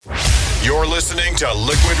You're listening to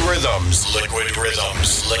Liquid Rhythms. Liquid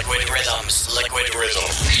Rhythms. Liquid Rhythms. Liquid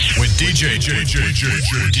Rhythms. With DJ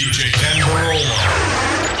Ken Barola.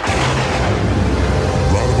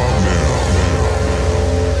 Right about now,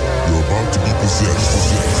 you're about to be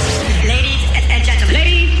possessed. Ladies and gentlemen.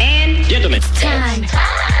 Ladies and gentlemen. It's time. Put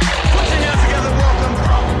your hands together, welcome.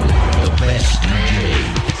 The best DJ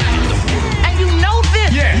in the world. And you know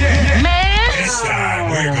this. Yeah. Man. This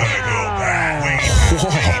time we're gonna go back.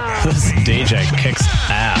 This DJ kicks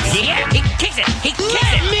ass. Yeah, he kicks it. He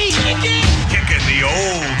kicks it. Me kick it. Kicking the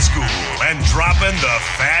old school and dropping the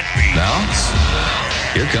fat beat. Now,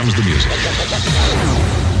 here comes the music.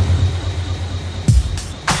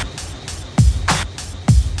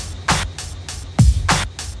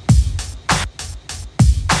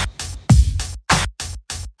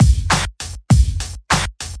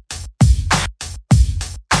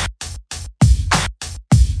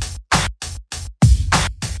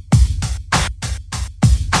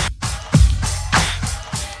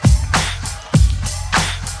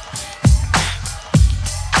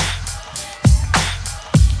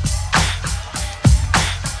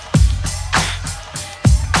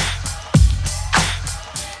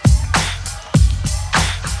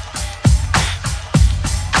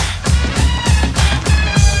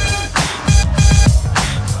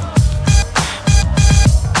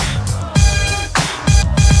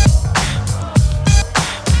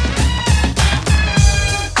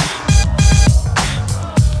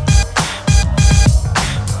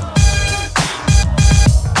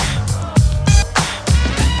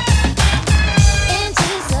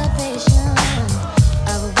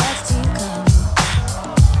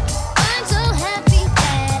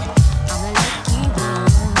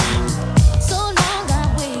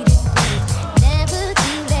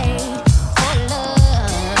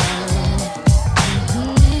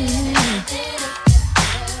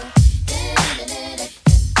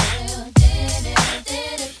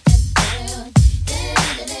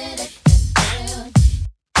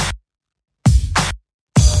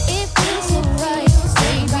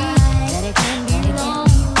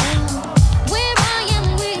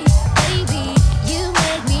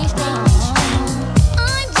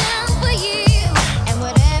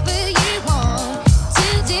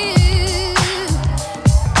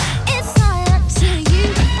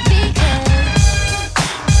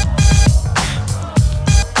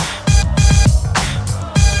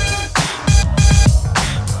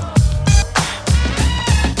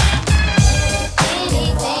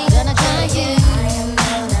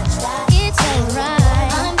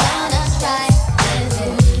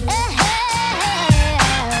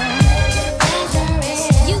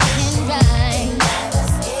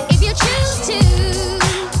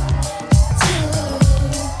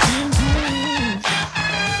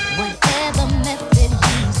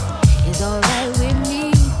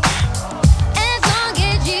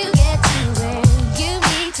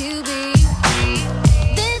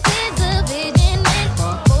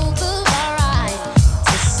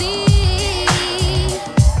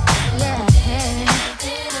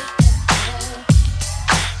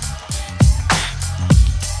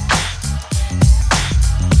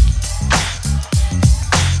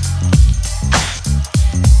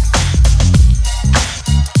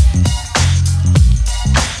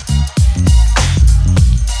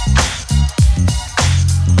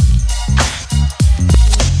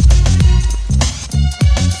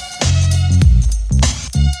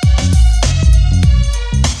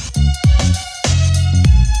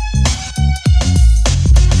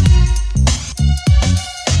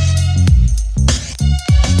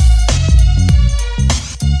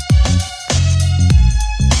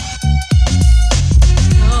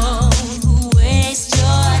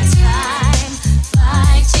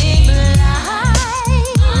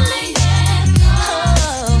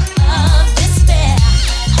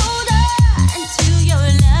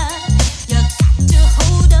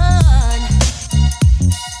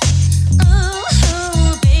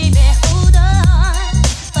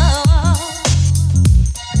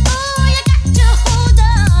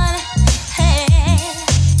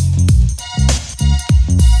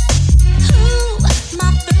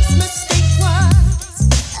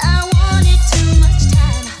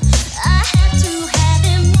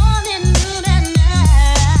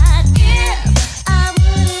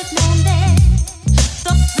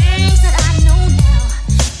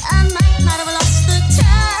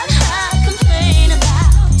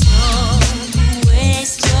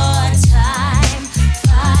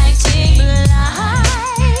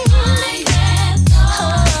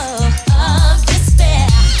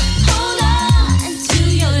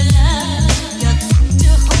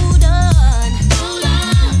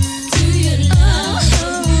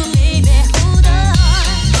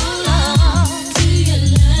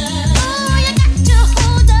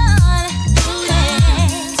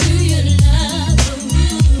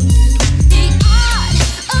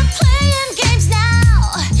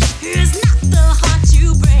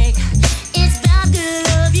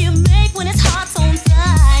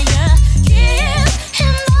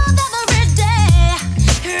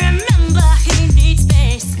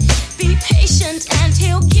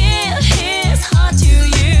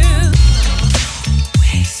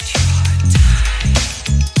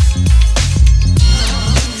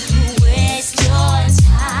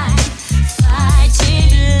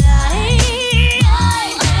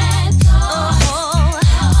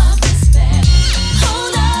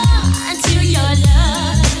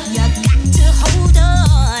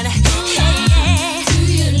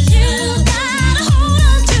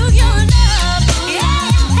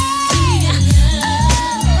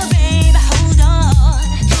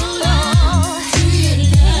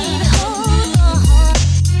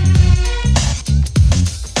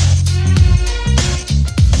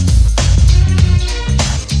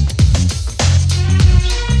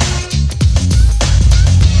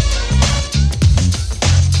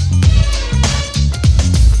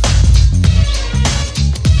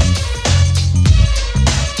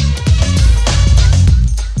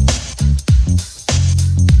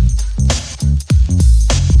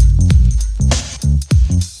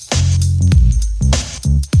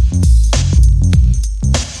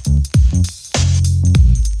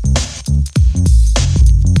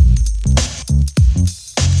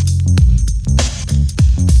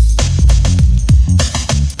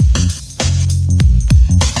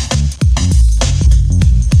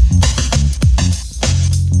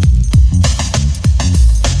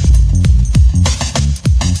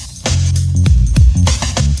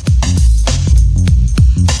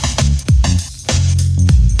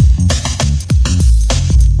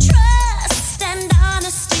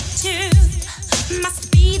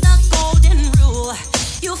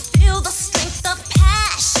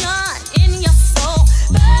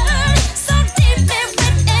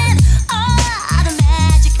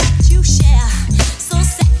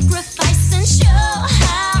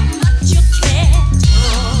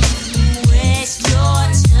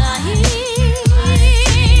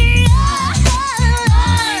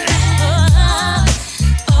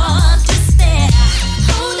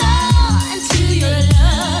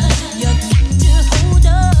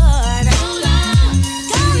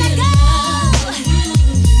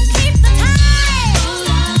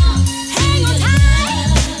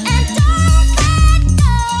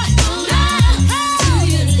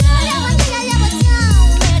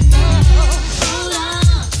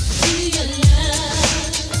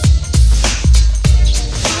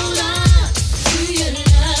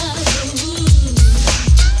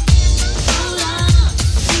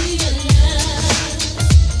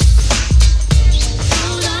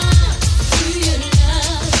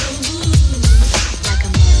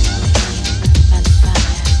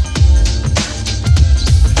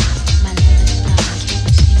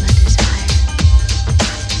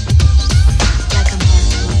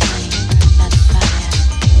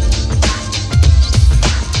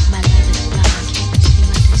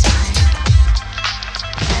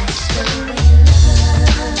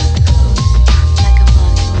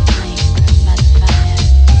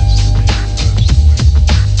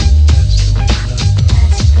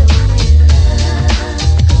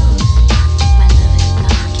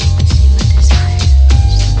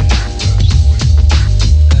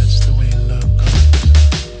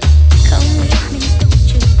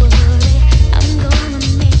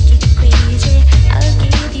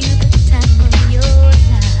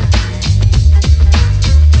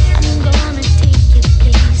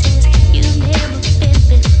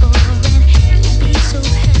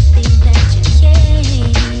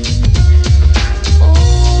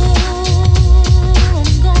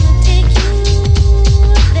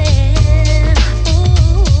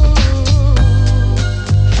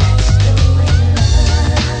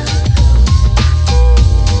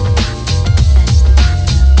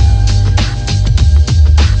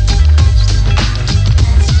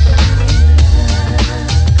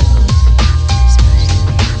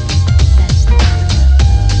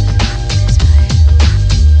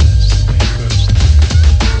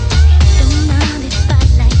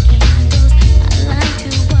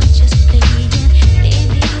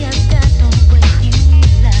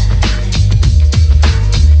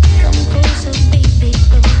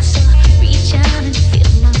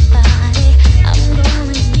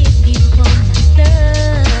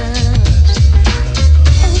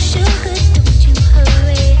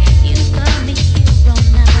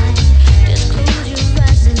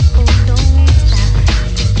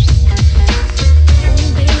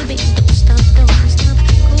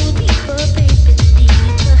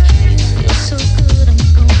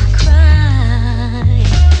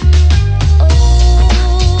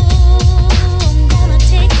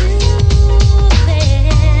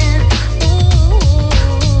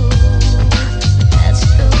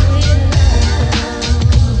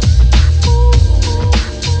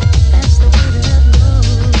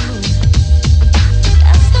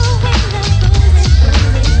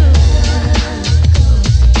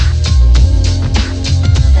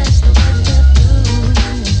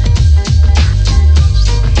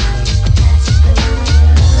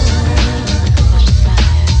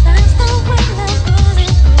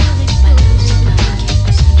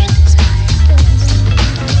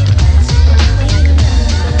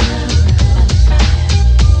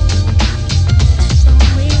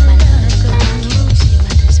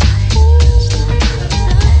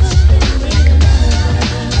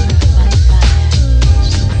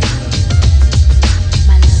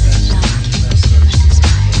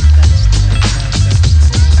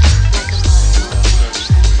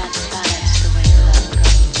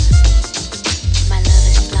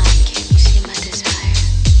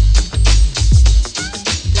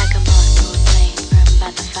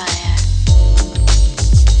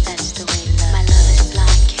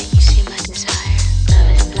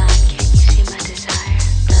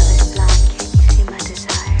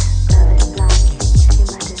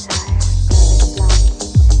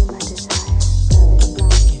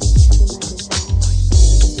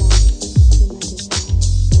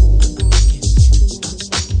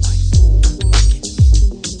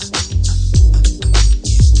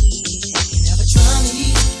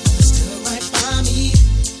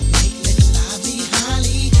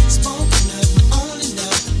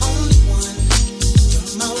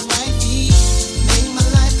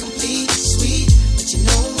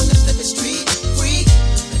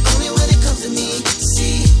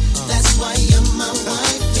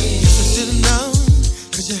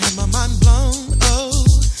 my mind blown. Oh,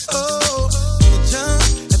 oh, the jump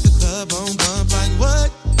at the club on bump like what?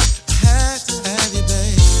 I had to have you,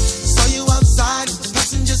 babe. Saw you outside, the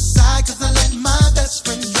passenger side, 'cause I let my best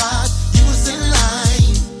friend drive. You was in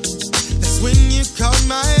line. That's when you caught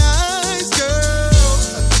my eyes, girl.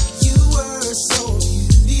 You were so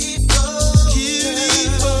beautiful.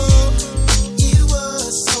 Beautiful. It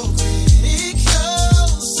was so critical.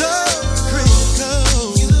 So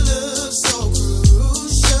critical. You look so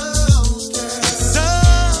crucial, girl.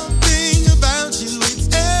 Something about you, it's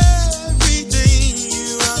everything.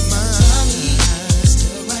 You are mine.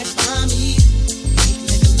 Still right by me. Make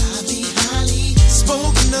like a lively highly.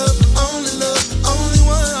 Spoken up, only love, only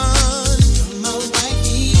one. You're my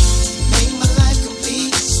wifey. Make my life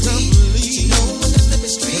complete. Sweet. You know when the flip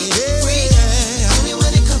is straight. Free. Only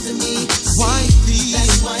when it comes to me. Wifey.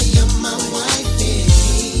 That's why you're my wifey.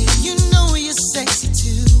 You know you're sexy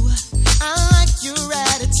too. I like your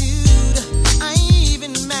attitude. I ain't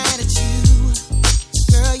even mad at you.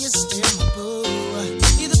 Girl, you're still my boo.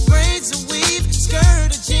 Either braids or weave, skirt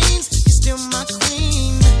or jeans, you're still my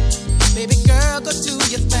queen. Baby girl, go do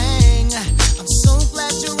your thing. I'm so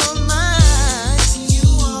glad you're on my team. You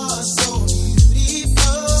are so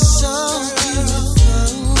beautiful. So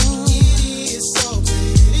beautiful. It is so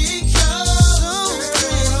critical. So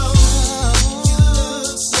critical. You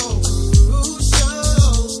look so crucial,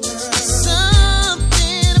 girl.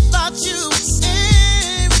 Something about you is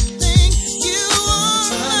everything. You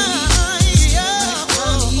are mine.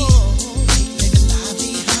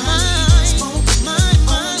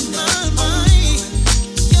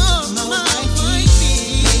 You're my wifey.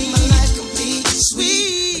 Make my life complete.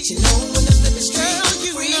 Sweet. But you know when the flip is straight. Girl,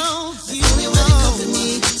 you know. Only when it comes to me.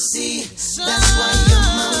 See, that's why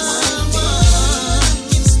you're my wifey. I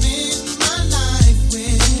can spend my life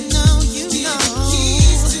with. You know.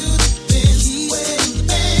 Keys to the Benz. Wearing the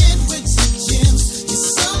band with some gems. You're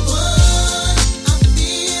someone I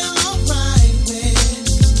feel alright with.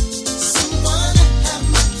 Someone to have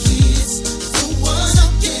my kids. The one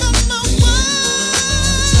I'm giving my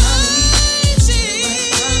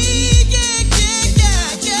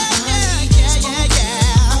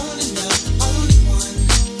Only love, only one.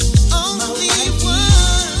 Only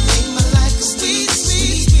one. Make my life complete.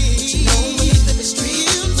 Sweet. You know when the flip is straight.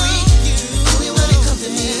 Only when it comes to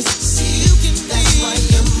me. See, that's why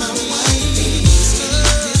you're my wifey.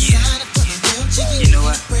 You know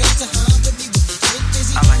what?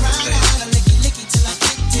 I like to play.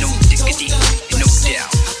 No diggity, no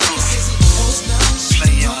doubt.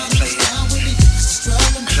 Play on, play out.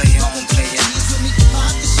 Play on, play out.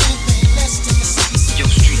 Yo,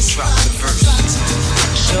 street drop the verse.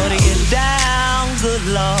 Shorty get down, good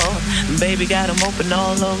lord. Baby got 'em open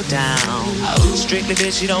all over town. Strictly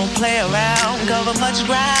bitch, you don't play around. Cover much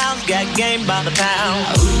ground, got game by the pound.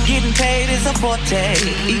 Getting paid is a forte,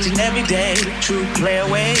 each and every day. True play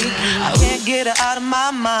away. I can't get her out of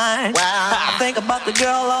my mind. I think about the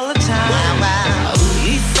girl all the time.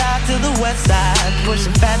 East side to the west side,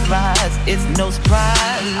 pushing fat rides, it's no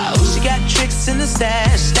surprise. She got tricks in the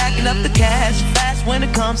stash, stacking up the cash, fast when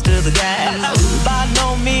it comes to the gas. By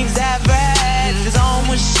no means average, it's on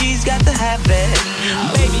when she's got to have it.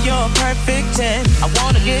 Baby, you're a perfect 10, I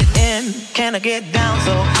wanna get in. Can I get down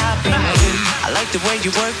so I can win? I like the way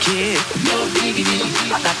you work it, no diggity.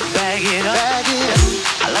 I got to bag it up.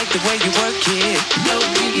 I like the way you work it, no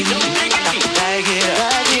diggity. I got to bag it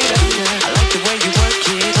up. I like the way you work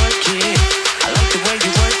it, work it. I like the way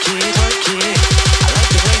you work it, work it. I like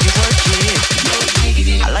the way you work it, no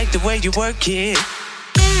diggity. I like the way you work it.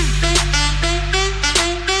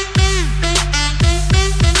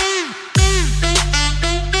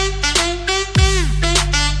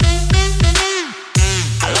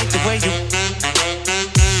 I like the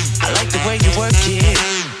way you work it.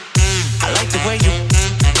 I like the way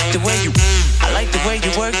you, I like the way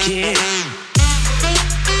you work it.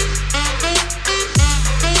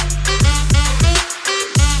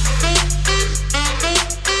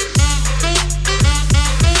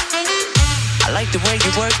 I like the way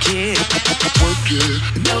you work it. Work it.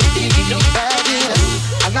 No diggity, no bag it.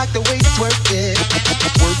 I like the way you work it.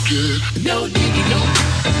 Work it. No diggity, no.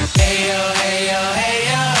 Hey yo, hey yo, hey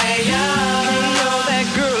yo, hey yo. You know that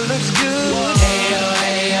girl looks good. Hey yo,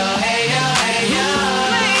 hey yo, hey yo, hey yo.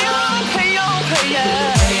 Play on, play on, play on.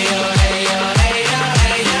 Hey yo, hey yo, hey yo,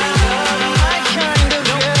 hey yo. My kind of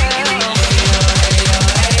girl. Hey yo, hey yo,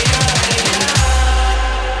 hey yo, hey yo.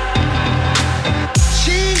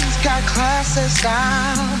 She's got class and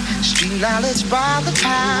style, street knowledge by the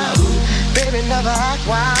pound. Baby never act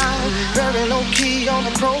wild, very low key on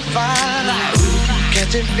the profile.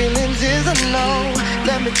 Catching feelings is a no.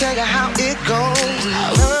 Let me tell you how it goes.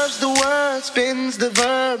 Curves the word, spins the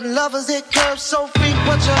verb. Lovers it curves so freak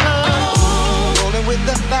what you heard. Rolling with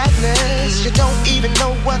the fatness, you don't even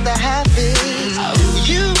know what the half is.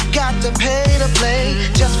 You got to pay to play,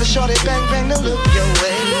 just for shorty bang bang to look your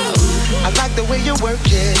way. I like the way you work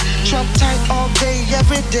it, trump tight all day,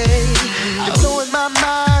 every day. You're blowing my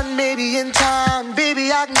mind, maybe in time,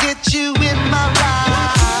 baby I can get you in my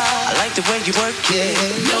ride. I like the way you work it,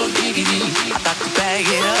 no diggity. I got to bag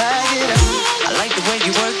it up. Bag it up. I like the way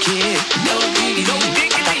you work it, no diggity.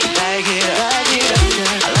 I got to bag it up. Bag it up,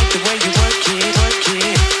 girl. I like the way you work it, work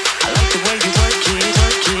it. I like the way you work it,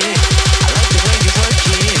 work it. I like the way you work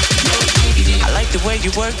it, no diggity. I like the way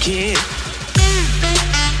you work it.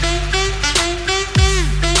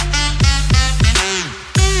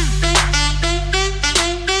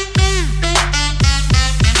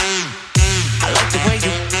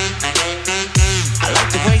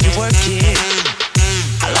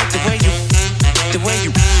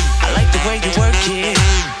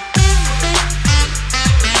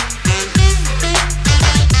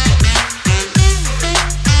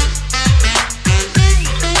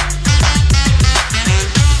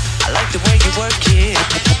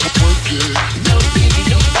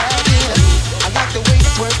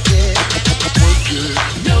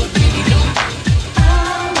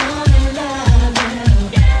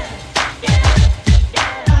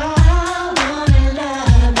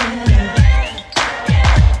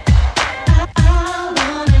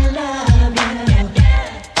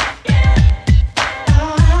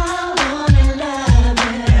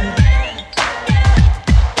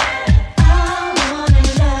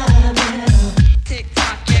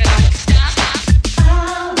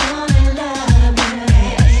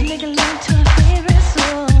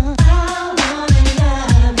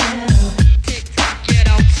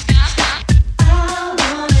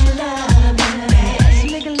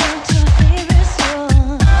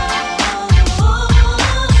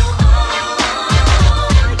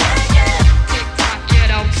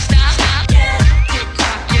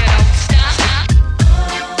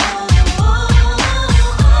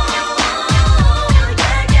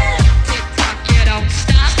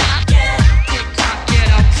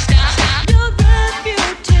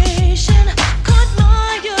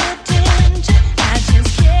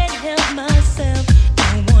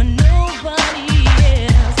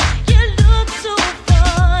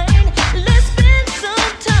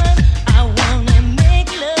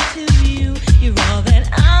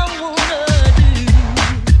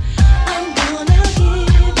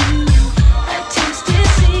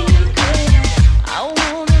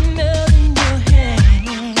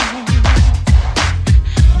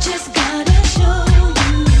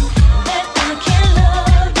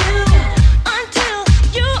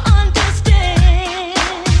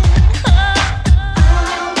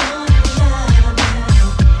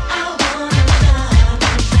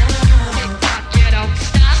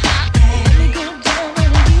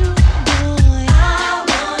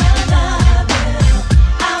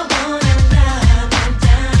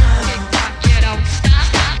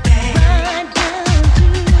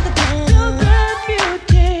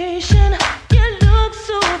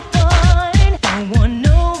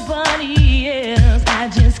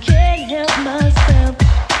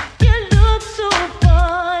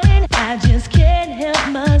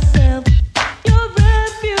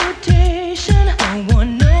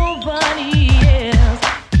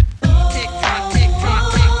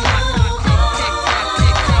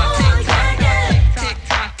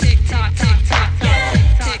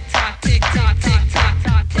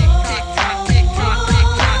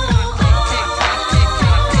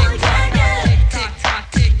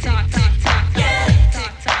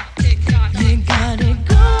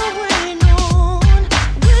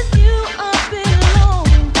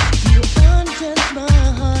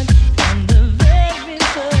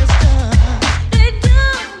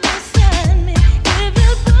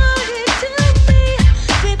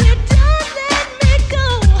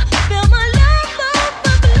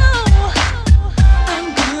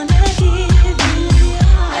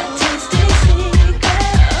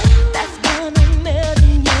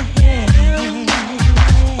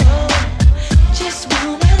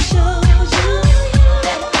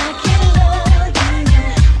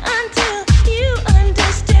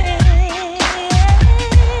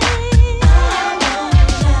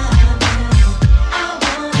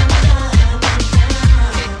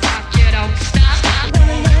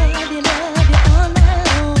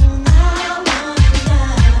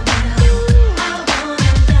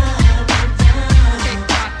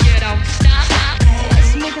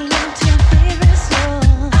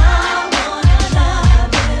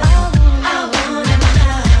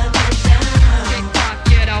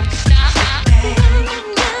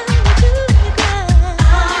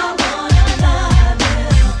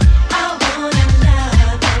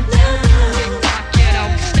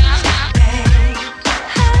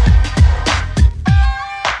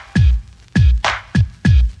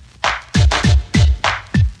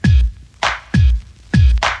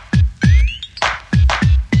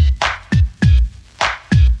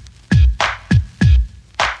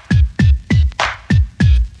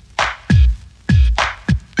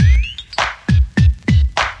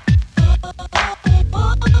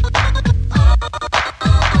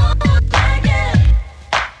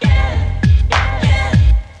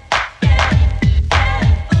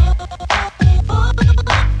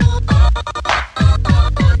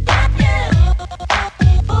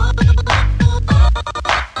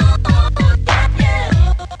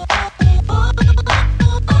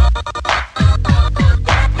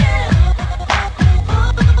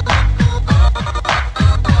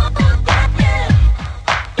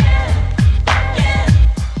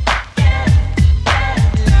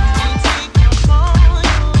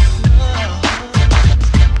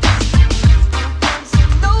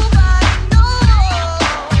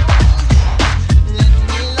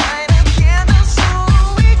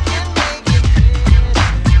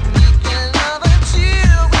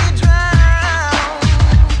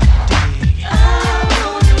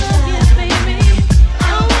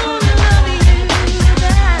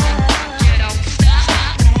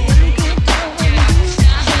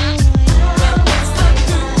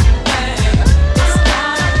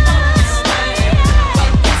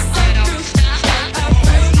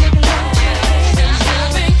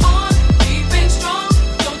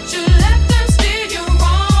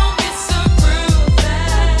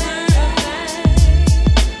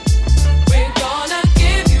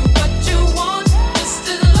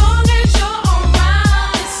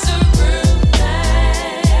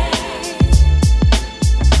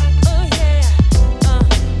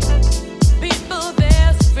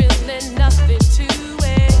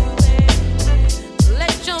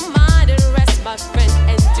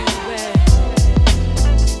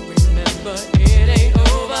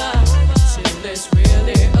 it's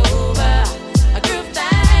really over. A groove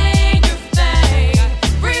thing,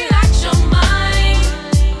 relax your mind.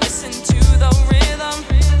 Listen to the rhythm,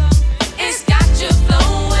 it's got you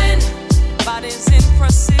flowing. Body's in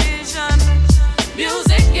precision,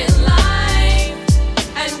 music.